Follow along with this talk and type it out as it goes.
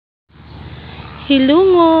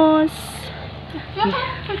Hilungos.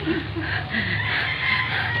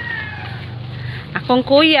 Akong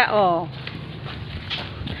kuya, oh.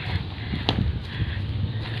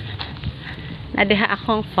 Nadiha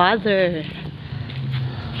akong father.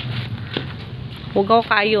 Hugaw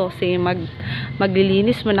kayo,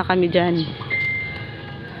 maglilinis mo na kami dyan.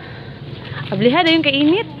 Abliha na yung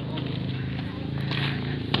kainit.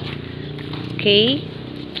 Okay.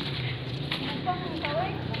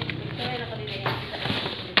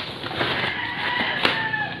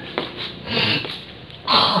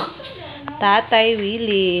 Tatay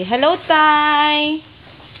Willie. Hello, Tay!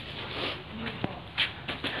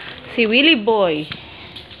 Si Willie Boy.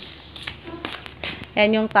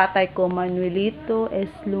 Yan yung tatay ko, Manuelito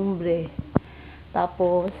Eslumbre.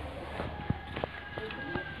 Tapos,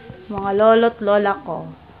 mga lolo't lola ko.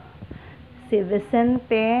 Si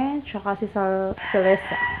Vicente, tsaka si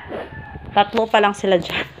Celeste. Tatlo pa lang sila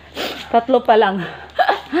dyan. Tatlo pa lang.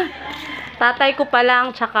 Tatay ko pa lang,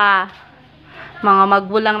 tsaka mga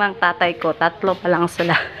magulang ng tatay ko. Tatlo pa lang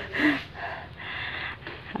sila.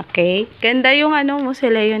 Okay. Ganda yung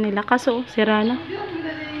musileo nila. Kaso, sira na.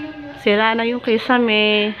 Sira na yung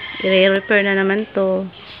kisame. I-repair na naman to.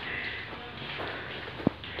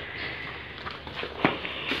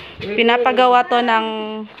 Pinapagawa to ng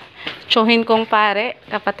tsuhin kong pare.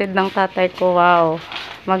 Kapatid ng tatay ko. Wow.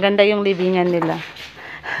 Maganda yung libingan nila.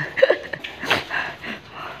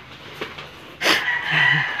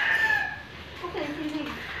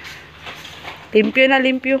 Limpyo na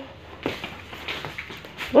limpyo.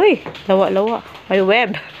 Uy, lawa-lawa. May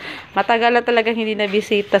web. Matagal na talagang hindi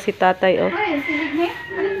nabisita si tatay, oh.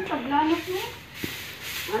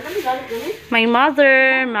 My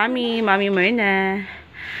mother, Mami Myrna.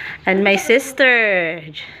 And my sister,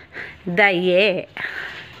 Daye.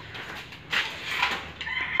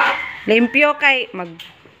 Limpyo kay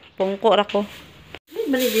magpungko ako.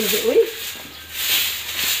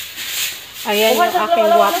 Ayan yung aking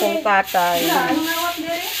gwapong tatay.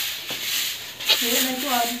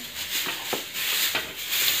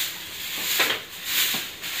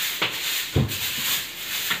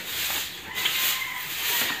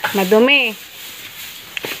 Madumi.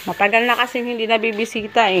 Matagal na kasing hindi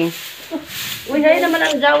nabibisita eh. Uy, dahil naman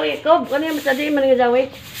ang jawi. Kob, ano yung matadi man ang jawi?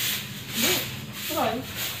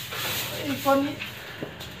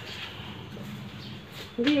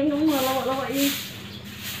 Hindi yung mga lawa-lawa eh.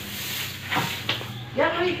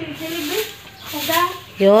 Yan, uy, kilig eh.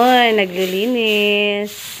 Yun,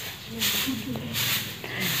 naglilinis.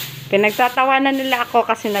 Pinagtatawanan nila ako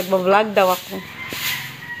kasi nagbablog daw ako.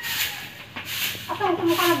 Asa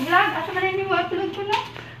mo ka nag-vlog? Asa man hindi mo upload ko na?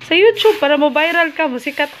 Sa YouTube, para mo viral ka,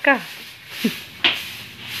 musikat ka.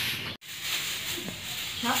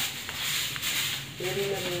 Ha? Pwede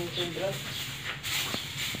na rin yung sobra.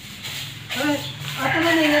 Ay, asa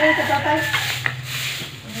man nangyari sa tatay?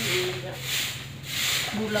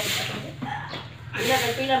 Bulak ka. Iya,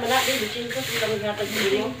 kan pila man natin, bisin ko, sila mag-hatag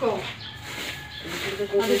video ko.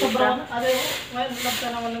 Ano sa brown? Ano yung, ngayon, labta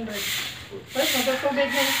naman ng bird. Ay,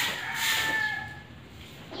 magkakubig na.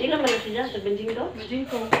 Sila man na siya, sa benjing ko? Benjing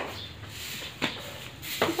ko.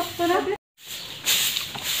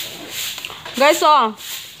 Guys, oh.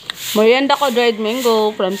 Merienda ko dried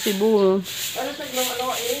mango from Cebu. Ano sa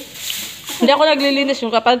mga eh? Hindi ako naglilinis,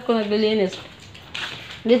 yung kapatid ko naglilinis.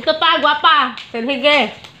 Dito pa, gwapa.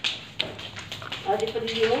 Silhige. Di pa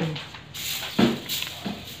din yun?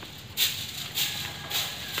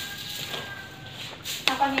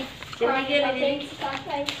 Ako ni. Sige,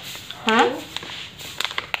 Ha?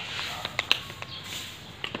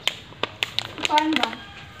 Paano ba?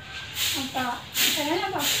 Kaya na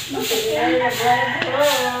ba?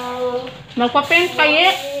 Magpa-paint kaye.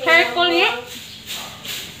 Circle ye.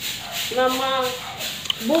 Mama,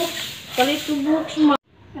 books. Palit ko books, ma.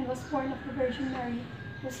 And was born of the Virgin Mary,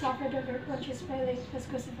 who suffered under Pontius Pilate, was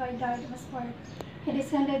crucified, died, and was buried. He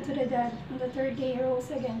descended to the dead. On the third day he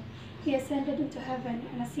rose again. He ascended into heaven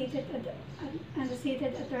and is seated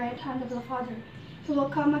at the right hand of the Father. He will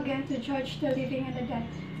come again to judge the living and the dead.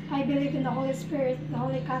 I believe in the Holy Spirit, the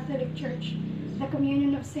Holy Catholic Church, the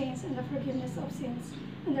communion of saints, and the forgiveness of sins,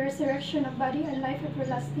 and the resurrection of body and life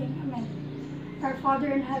everlasting. Amen. Our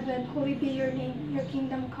Father in heaven, holy be your name. Your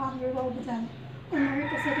kingdom come, your will be done. On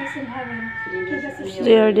earth as it is in heaven. Give us this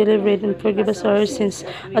They are delivered and forgive us our sins,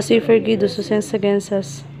 as we forgive those who sins against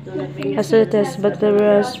us. As it is, but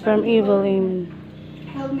deliver us from evil. Amen.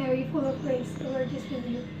 Hail Mary, full of grace, the Lord is with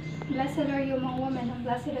you. Blessed are you among women, and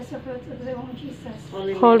blessed is the fruit of the womb, Jesus.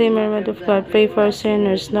 Holy Mary, Mother of God, pray for us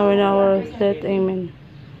sinners, now and at our hour of death. Amen.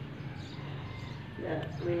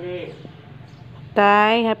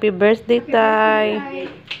 Tay, happy birthday, Tay.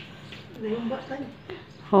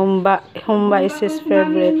 Humba is his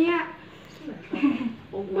favorite.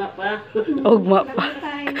 Ugma pa. Ugma pa.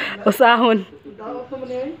 Usahon.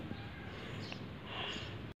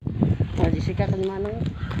 Jessica kan manang.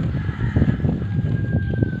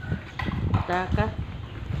 Taka.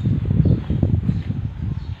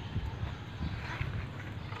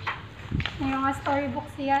 May mga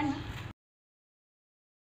storybooks yan.